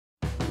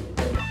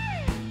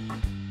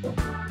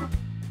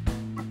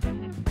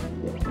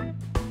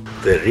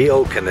the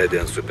Real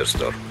Canadian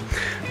Superstore.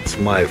 It's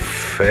my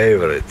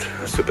favorite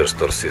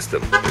superstore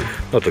system.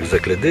 Not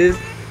exactly this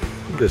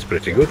is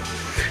pretty good,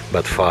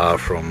 but far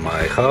from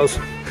my house.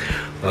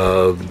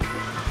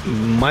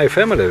 My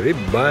family, we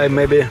buy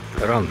maybe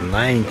around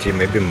 90,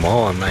 maybe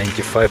more,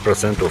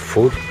 95% of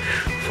food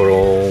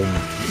from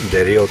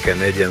the Real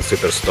Canadian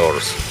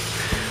Superstores.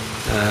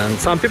 And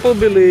some people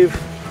believe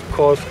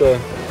cost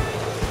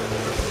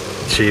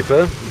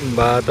cheaper,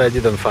 but I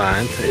didn't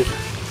find it.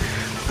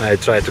 I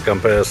tried to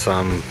compare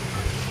some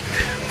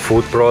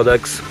food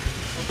products.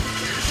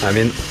 I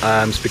mean,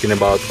 I'm speaking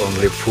about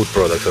only food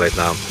products right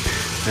now.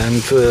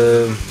 And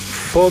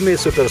for me,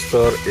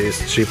 Superstore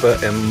is cheaper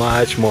and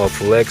much more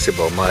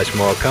flexible, much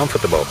more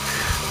comfortable.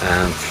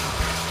 And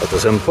what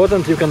is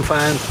important, you can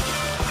find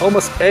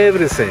almost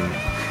everything,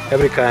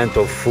 every kind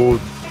of food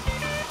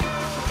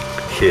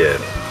here,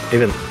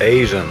 even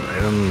Asian,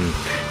 even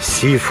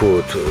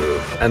seafood.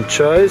 And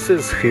choice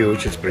is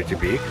huge, it's pretty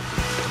big.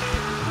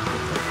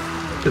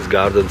 It's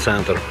garden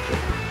center.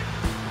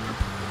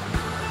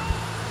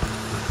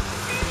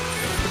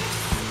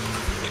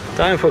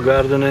 Time for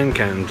gardening,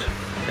 and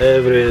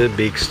every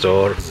big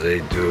store,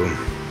 they do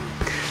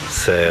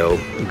sell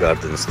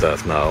garden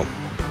stuff now.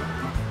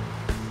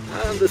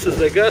 And this is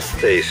the gas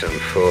station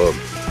for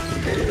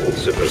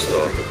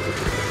Superstore.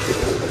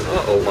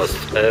 Almost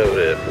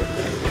every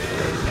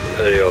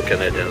Real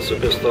Canadian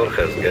Superstore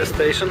has gas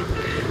station.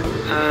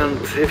 And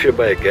if you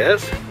buy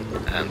gas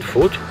and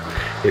food,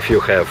 if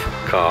you have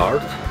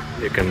card,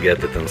 you can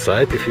get it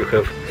inside. If you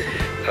have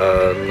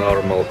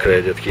normal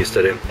credit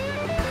history,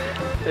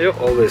 you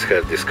always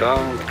have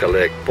discount,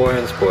 collect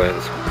points.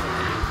 Points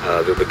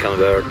will be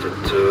converted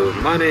to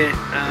money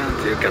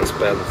and you can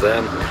spend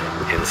them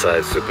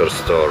inside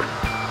Superstore.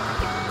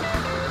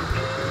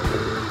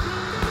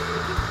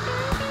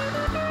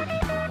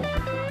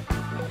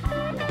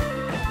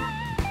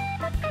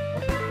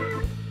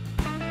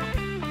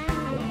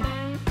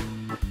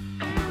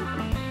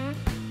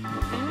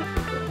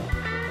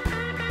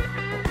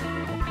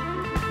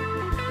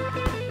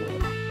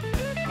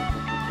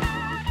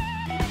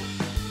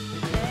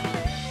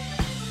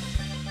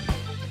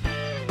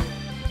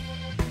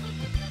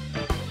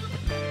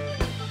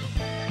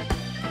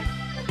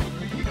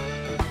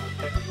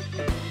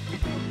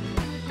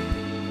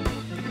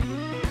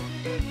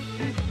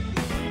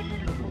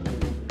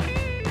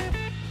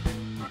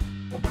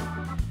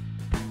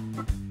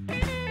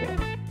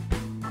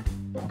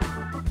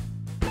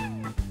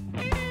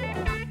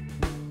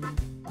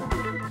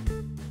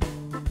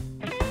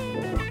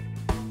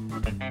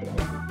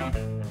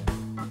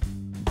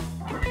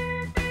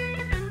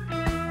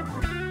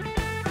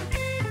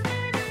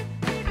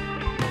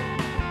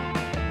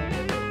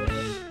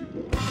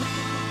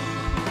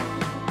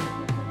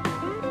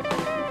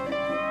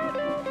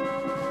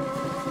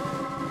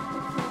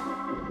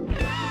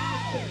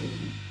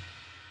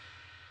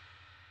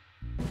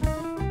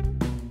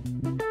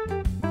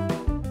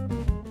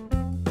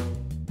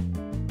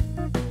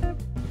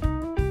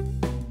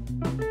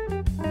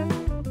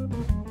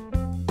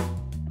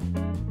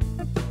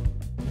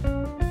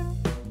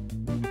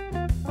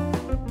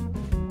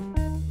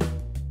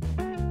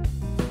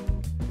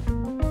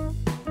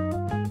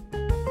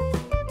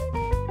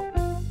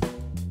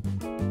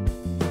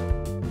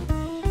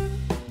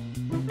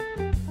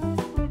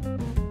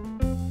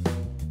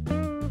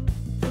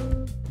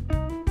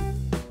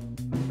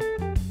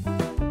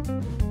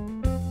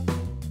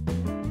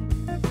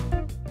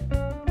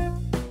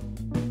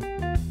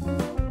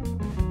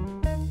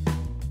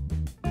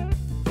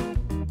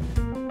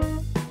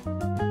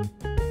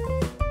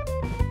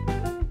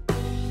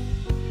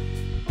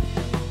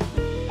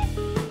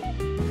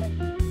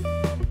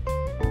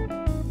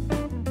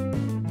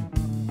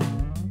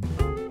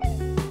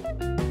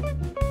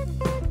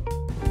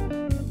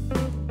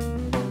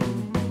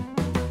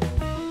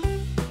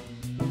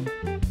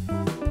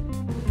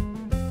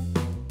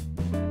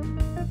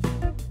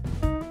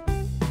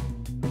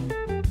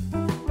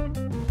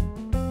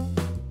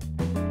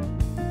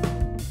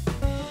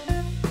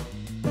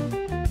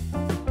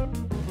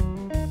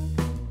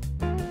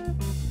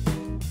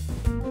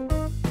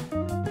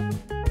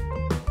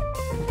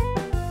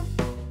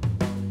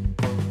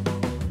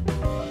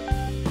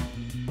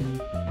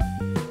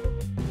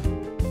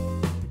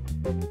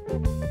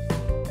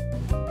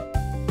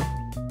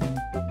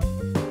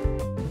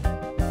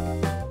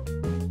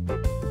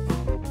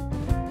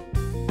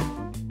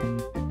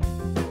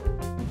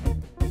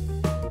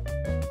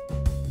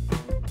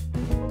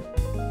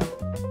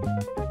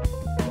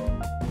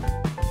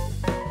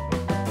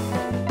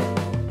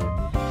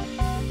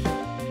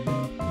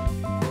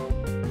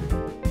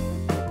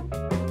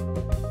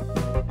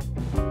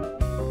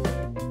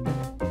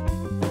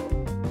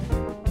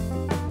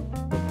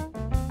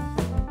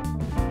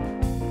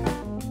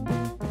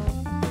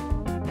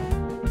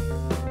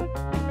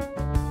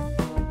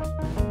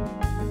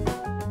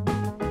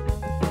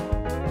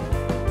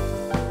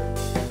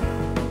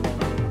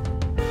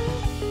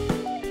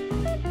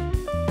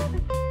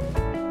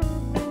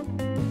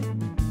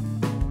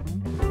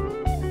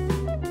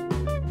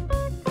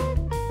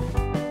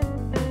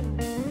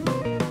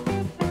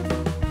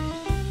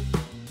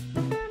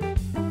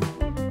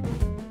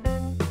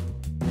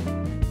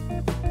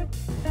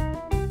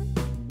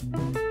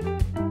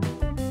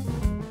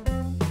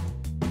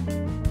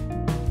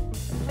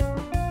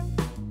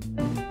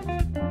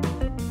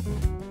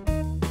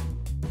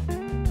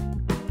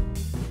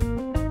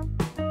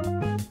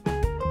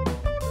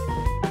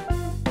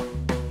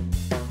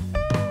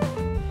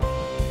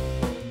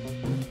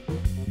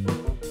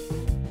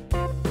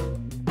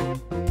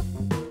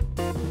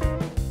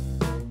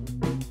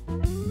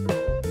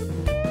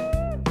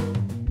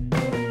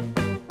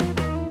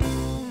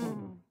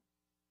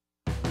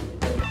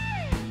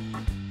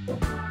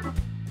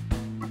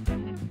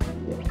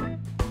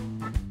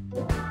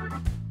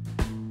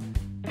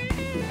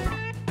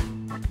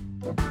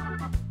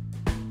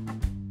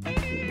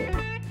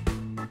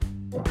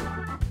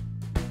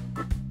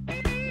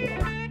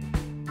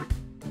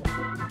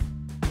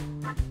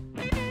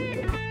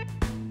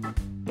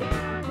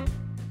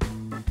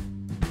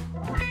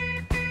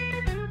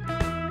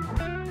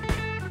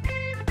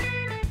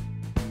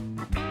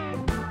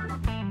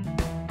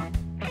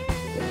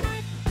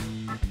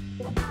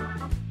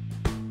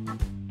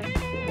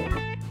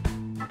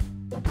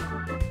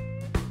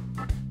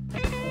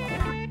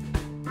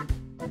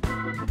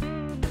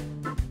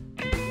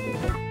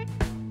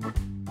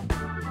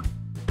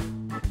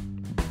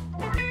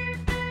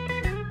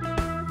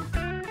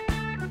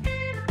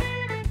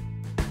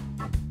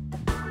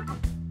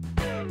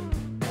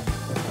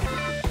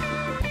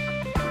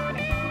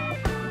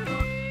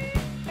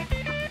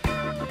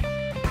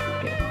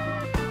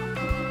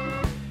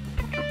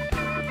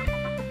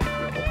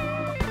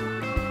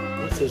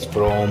 is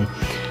from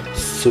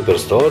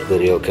Superstore, the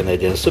Real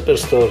Canadian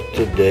Superstore.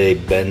 Today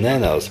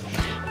bananas.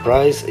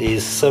 Price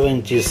is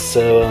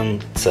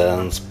 77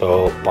 cents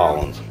per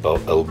pound per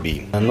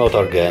LB. And not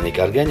organic.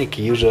 Organic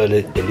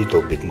usually a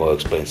little bit more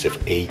expensive,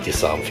 80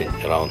 something,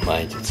 around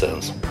 90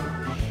 cents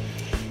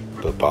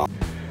per pound.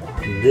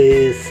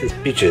 This is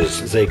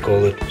peaches, they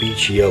call it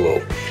peach yellow.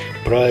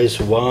 Price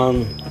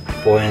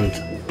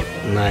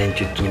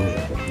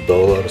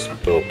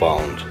 $1.92 per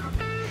pound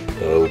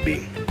per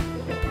LB.